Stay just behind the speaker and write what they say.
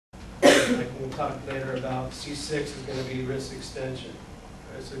like we'll talk later about C6 is going to be wrist extension.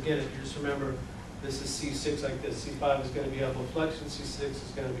 Right, so again, if you just remember, this is C6 like this. C5 is going to be elbow flexion. C6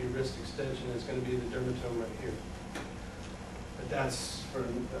 is going to be wrist extension. It's going to be the dermatome right here. But that's for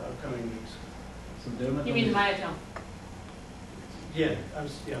the upcoming weeks. So dermatome. You mean myotome? Yeah,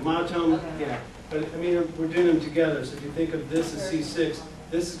 myotome. Okay. Yeah, but I mean we're doing them together. So if you think of this as C6,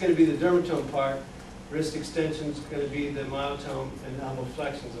 this is going to be the dermatome part. Wrist extension is going to be the myotome, and elbow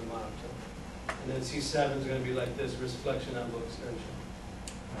flexion is the myotome. And then C7 is going to be like this: wrist flexion, elbow extension.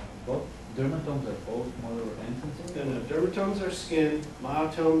 Both dermatomes are both motor and sensory? No, dermatomes are skin,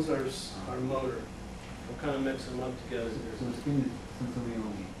 myotomes are motor. We'll kind of mix them up together here. So the skin is sensory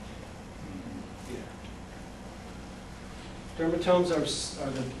only. Yeah. Dermatomes are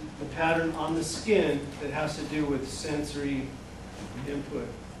the pattern on the skin that has to do with sensory input.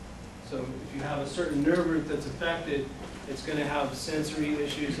 So if you have a certain nerve root that's affected, it's going to have sensory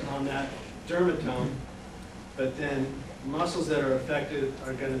issues on that dermatome, but then muscles that are affected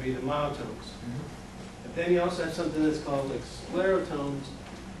are going to be the myotomes. But then you also have something that's called like sclerotomes,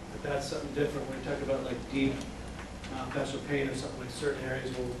 but that's something different. When you talk about like deep myofascial pain or something, like certain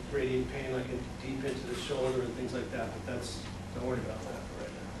areas will radiate pain like deep into the shoulder and things like that, but that's, don't worry about that for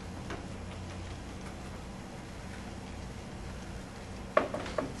right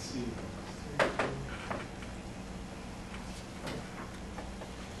now. Let's see.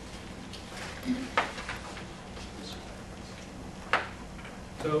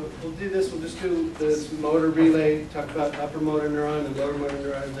 So we'll do this, we'll just do this motor relay, talk about upper motor neuron and lower motor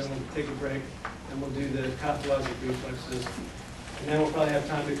neuron, and then we'll take a break, and we'll do the pathologic reflexes. And then we'll probably have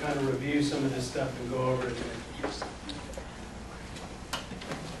time to kind of review some of this stuff and go over it again.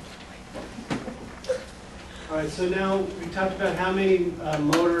 All right, so now we talked about how many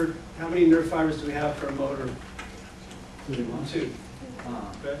nerve fibers do we have per motor? 2.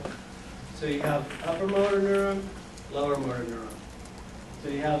 Okay. So you have upper motor neuron, lower motor neuron. So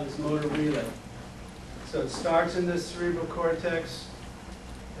you have this motor relay. So it starts in the cerebral cortex.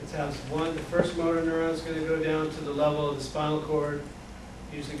 It has the first motor neuron is going to go down to the level of the spinal cord,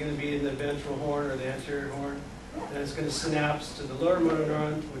 usually going to be in the ventral horn or the anterior horn. Then it's going to synapse to the lower motor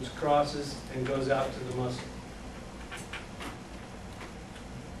neuron, which crosses and goes out to the muscle.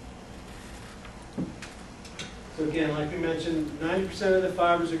 So again, like we mentioned, 90% of the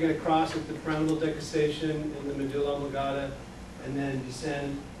fibers are going to cross at the pyramidal decussation in the medulla oblongata, and then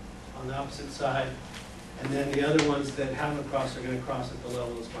descend on the opposite side. And then the other ones that haven't crossed are going to cross at the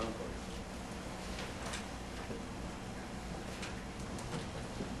level of the spinal cord.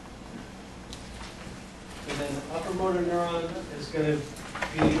 And then the upper motor neuron is going to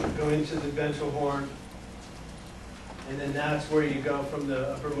go into the ventral horn. And then that's where you go from the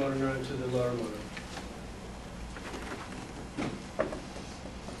upper motor neuron to the lower motor.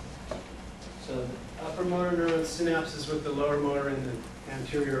 So the upper motor neuron synapses with the lower motor in the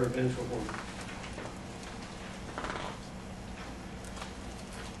anterior or ventral horn.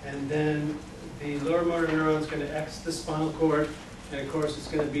 And then the lower motor neuron is going to exit the spinal cord, and of course it's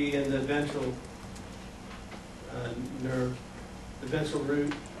going to be in the ventral nerve, the ventral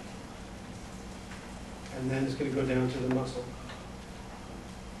root, and then it's going to go down to the muscle.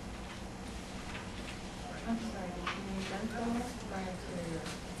 I'm sorry, did you mean ventral or anterior?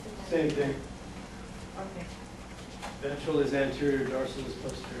 Same thing. Okay. Ventral is anterior, dorsal is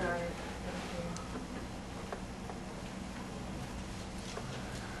posterior. Got it.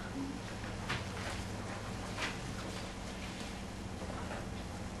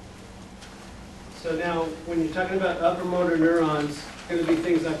 So now, when you're talking about upper motor neurons, it's going to be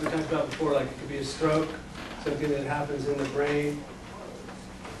things like we talked about before, like it could be a stroke, something that happens in the brain,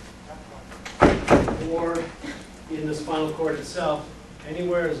 or in the spinal cord itself,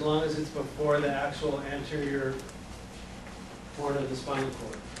 anywhere as long as it's before the actual anterior horn of the spinal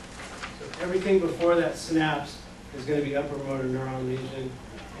cord. So everything before that synapse is going to be upper motor neuron lesion.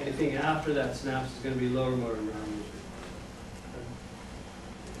 Anything after that synapse is going to be lower motor neuron lesion.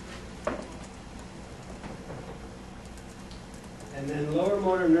 And then lower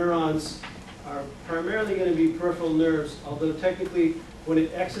motor neurons are primarily going to be peripheral nerves, although technically when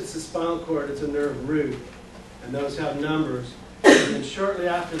it exits the spinal cord, it's a nerve root, and those have numbers. And then shortly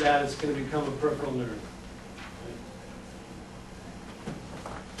after that, it's going to become a peripheral nerve.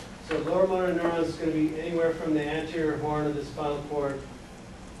 So lower motor neurons is going to be anywhere from the anterior horn of the spinal cord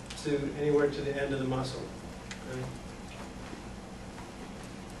to anywhere to the end of the muscle. Okay?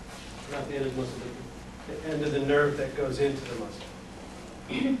 Not the end of the muscle, but the end of the nerve that goes into the muscle.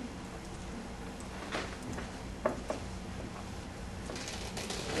 And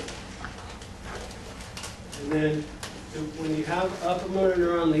then when you have upper motor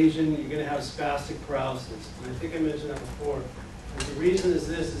neuron neuron lesion, you're going to have spastic paralysis. And I think I mentioned that before. And the reason is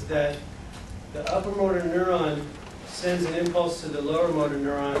this, is that the upper motor neuron sends an impulse to the lower motor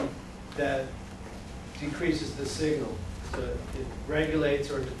neuron that decreases the signal. So it regulates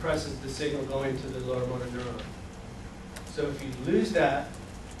or depresses the signal going to the lower motor neuron. So if you lose that,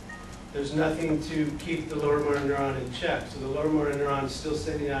 there's nothing to keep the lower motor neuron in check. So the lower motor neuron is still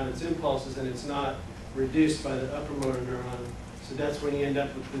sending out its impulses, and it's not reduced by the upper motor neuron. So that's when you end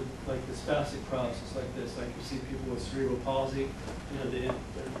up with the spastic paralysis like this. Like you see people with cerebral palsy,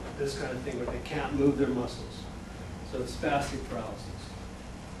 this kind of thing where they can't move their muscles. So it's spastic paralysis.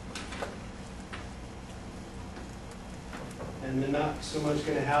 And they're not so much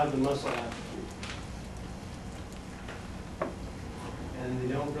going to have the muscle atrophy. And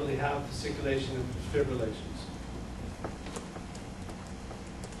they don't really have fasciculation and fibrillations.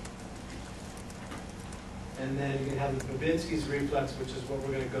 And then you can have the Babinski's reflex, which is what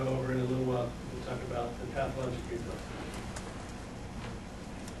we're going to go over in a little while. We'll talk about the pathologic reflex.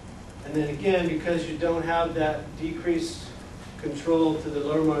 And then again, because you don't have that decreased control to the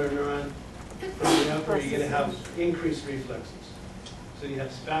lower motor neuron from the upper, you're going to have increased reflexes. So you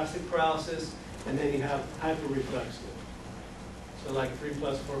have spastic paralysis, and then you have hyperreflexia. So like 3+,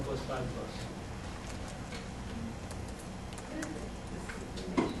 4+, 5+.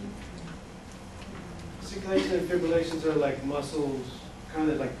 Fasciculation and fibrillations are like muscles, kind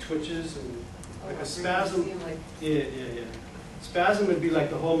of like twitches and like a spasm. Yeah. Spasm would be like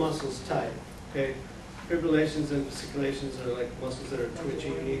the whole muscle's tight. Okay. Fibrillations and fasciculations are like muscles that are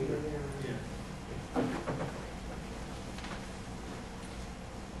twitching. Yeah.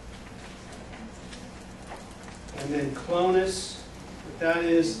 And then clonus, what that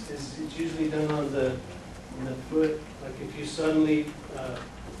is it's usually done on the foot. Like if you suddenly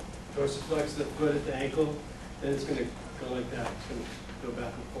dorsiflex the foot at the ankle, then it's going to go like that. It's going to go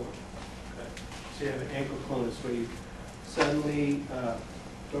back and forth. Okay. So you have an ankle clonus where you suddenly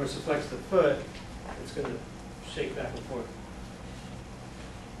dorsiflex the foot, it's going to shake back and forth.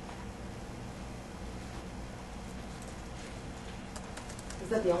 Is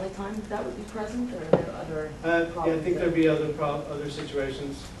that the only time that would be present, or are there other problems? Yeah, I think there'd be other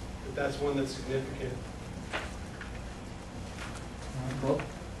situations, but that's one that's significant. Bob?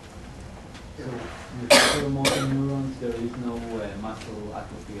 So, with motor neurons, there is no muscle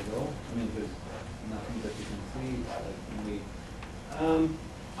atrophy at all? I mean, there's nothing that you can see, it's like only...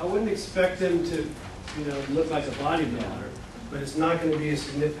 I wouldn't expect them to, look like a bodybuilder, but it's not going to be as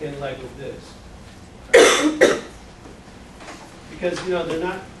significant like with this. Because,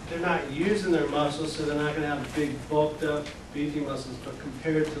 they're not using their muscles, so they're not going to have big, bulked up, beefy muscles, but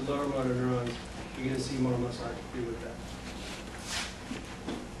compared to lower motor neurons, you're going to see more muscle atrophy with that.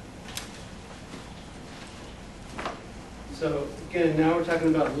 So again, now we're talking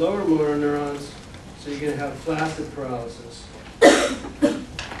about lower motor neurons, so you're going to have flaccid paralysis.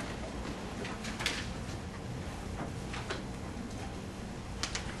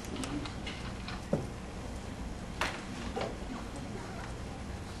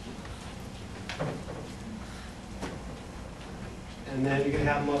 And then you're going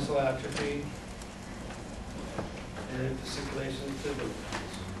to have muscle atrophy and fasciculation and fibrillations.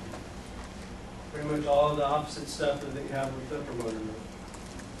 Pretty much all of the opposite stuff that you have with upper motor neuron.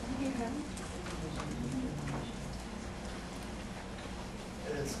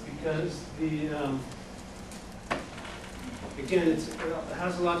 And it's because again, it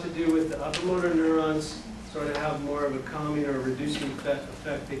has a lot to do with the upper motor neurons sort of have more of a calming or reducing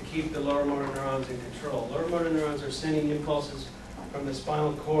effect. They keep the lower motor neurons in control. Lower motor neurons are sending impulses from the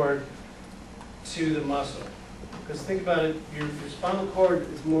spinal cord to the muscle. Because think about it, your spinal cord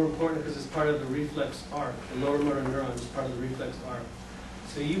is more important because it's part of the reflex arc. The lower motor neuron is part of the reflex arc.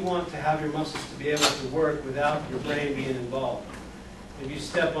 So you want to have your muscles to be able to work without your brain being involved. If you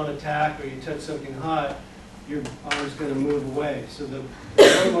step on a tack or you touch something hot, your arm is going to move away. So the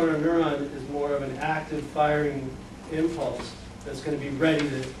lower motor neuron is more of an active firing impulse that's going to be ready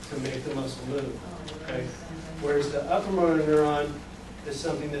to make the muscle move. Okay? Whereas the upper motor neuron is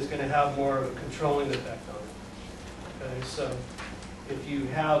something that's going to have more of a controlling effect on it. Okay, so if you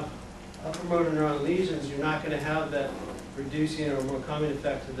have upper motor neuron lesions, you're not going to have that reducing or more calming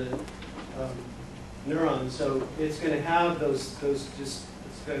effect to the neurons. So it's going to have those it's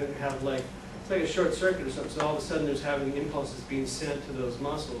going to have it's like a short circuit or something. So all of a sudden there's having impulses being sent to those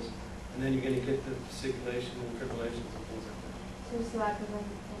muscles, and then you're going to get the fasciculation and fibrillations and things like that. So it's lack of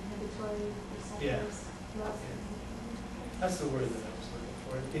inhibitory receptors? Yeah. That's the word that I was looking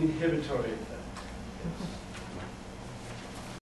for, inhibitory effect. Yes.